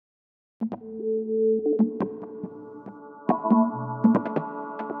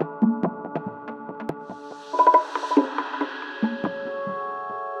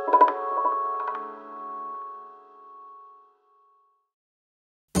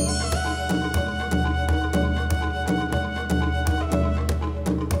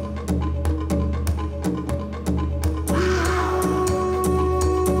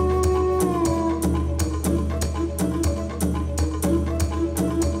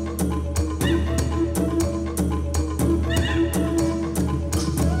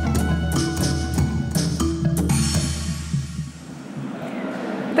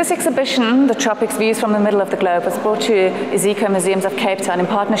This exhibition, The Tropics Views from the Middle of the Globe, was brought to Eco-Museums of Cape Town in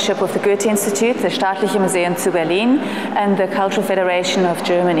partnership with the Goethe-Institut, the Staatliche Museum zu Berlin, and the Cultural Federation of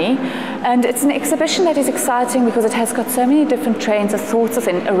Germany. And it's an exhibition that is exciting because it has got so many different trains of thoughts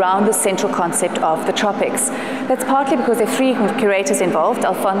around the central concept of the tropics. That's partly because there are three curators involved,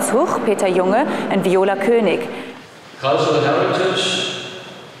 Alfons Huch, Peter Junge, and Viola König. Cultural heritage,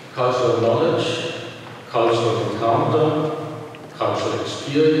 cultural knowledge, cultural encounter, cultural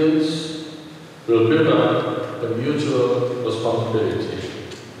experience will build up a mutual responsibility.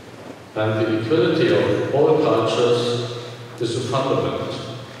 And the equality of all cultures is the fundament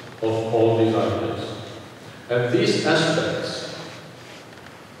of all these ideas. And these aspects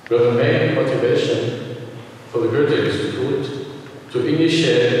were the main motivation for the Goethe-Institut to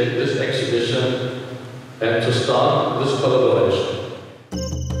initiate this exhibition and to start this collaboration.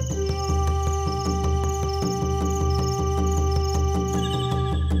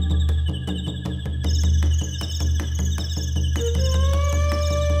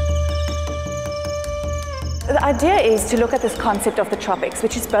 The idea is to look at this concept of the tropics,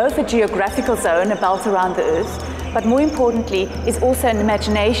 which is both a geographical zone, a belt around the Earth, but more importantly is also an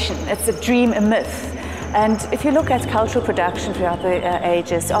imagination. It's a dream, a myth. And if you look at cultural production throughout the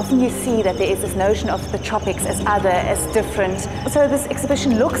ages, often you see that there is this notion of the tropics as other, as different. So this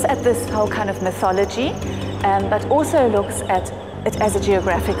exhibition looks at this whole kind of mythology, but also looks at it as a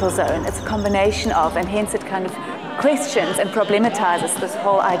geographical zone. It's a combination of, and hence it kind of questions and problematizes this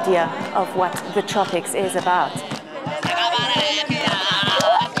whole idea of what the tropics is about.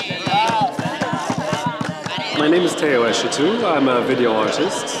 My name is Goethe-Institut. I'm a video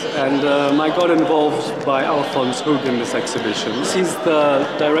artist, and I got involved by Alfons Huch in this exhibition. He's the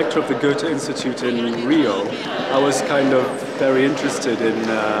director of the Goethe-Institut in Rio. I was kind of very interested in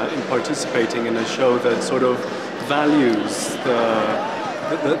participating in a show that sort of values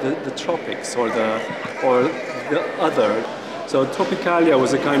the tropics or the other. So Tropicalia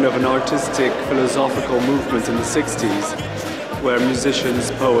was a kind of an artistic, philosophical movement in the 60s, where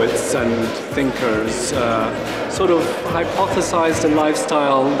musicians, poets, and thinkers sort of hypothesized a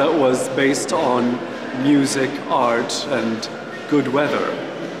lifestyle that was based on music, art, and good weather.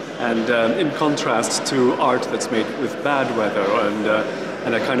 And in contrast to art that's made with bad weather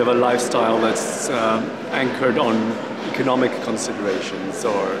and a kind of a lifestyle that's anchored on economic considerations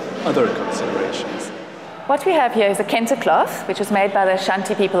or other considerations. What we have here is a kente cloth, which was made by the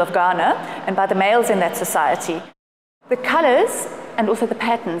Ashanti people of Ghana and by the males in that society. The colors and also the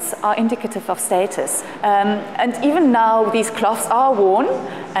patterns are indicative of status. And even now these cloths are worn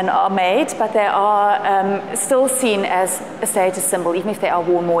and are made, but they are still seen as a status symbol, even if they are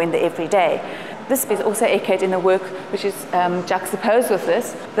worn more in the everyday. This is also echoed in the work which is juxtaposed with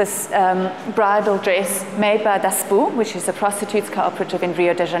this bridal dress made by Daspu, which is a prostitutes cooperative in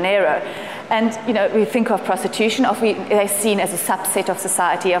Rio de Janeiro. And you know, we think of prostitution, they're seen as a subset of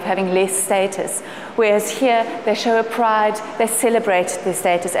society, of having less status. Whereas here, they show a pride, they celebrate their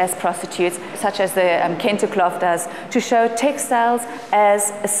status as prostitutes, such as the kente cloth does, to show textiles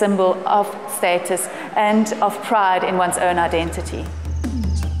as a symbol of status and of pride in one's own identity.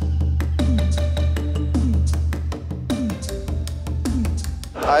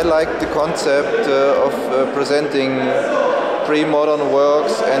 I like the concept of presenting pre-modern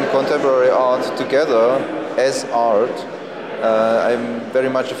works and contemporary art together as art. I'm very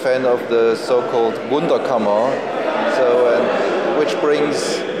much a fan of the so-called Wunderkammer, which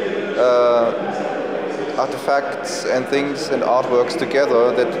brings artifacts and things and artworks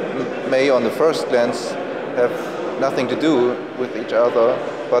together that may on the first glance have nothing to do with each other,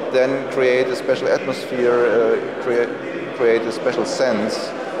 but then create a special atmosphere, create a special sense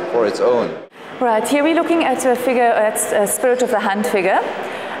for its own. Right, here we're looking at a figure, it's a Spirit of the Hunt figure,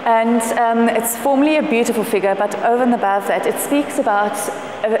 and it's formally a beautiful figure, but over and above that it speaks about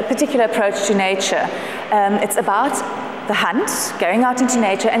a particular approach to nature. It's about the hunt, going out into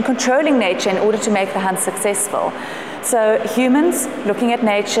nature and controlling nature in order to make the hunt successful. So humans looking at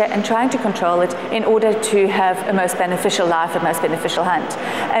nature and trying to control it in order to have a most beneficial life, a most beneficial hunt.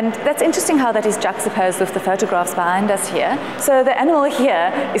 And that's interesting how that is juxtaposed with the photographs behind us here. So the animal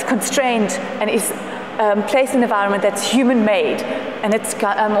here is constrained and is placed in an environment that's human-made, and it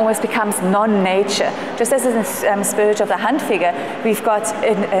almost becomes non-nature. Just as in the spirit of the hunt figure, we've got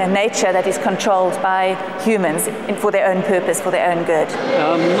a nature that is controlled by humans for their own purpose, for their own good.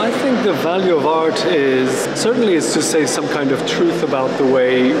 I think the value of art is certainly to say some kind of truth about the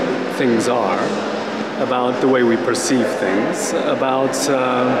way things are, about the way we perceive things, about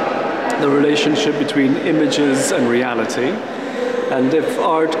the relationship between images and reality. And if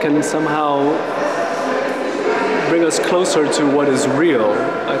art can somehow bring us closer to what is real,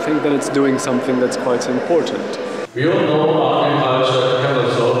 I think that it's doing something that's quite important. We all know art and culture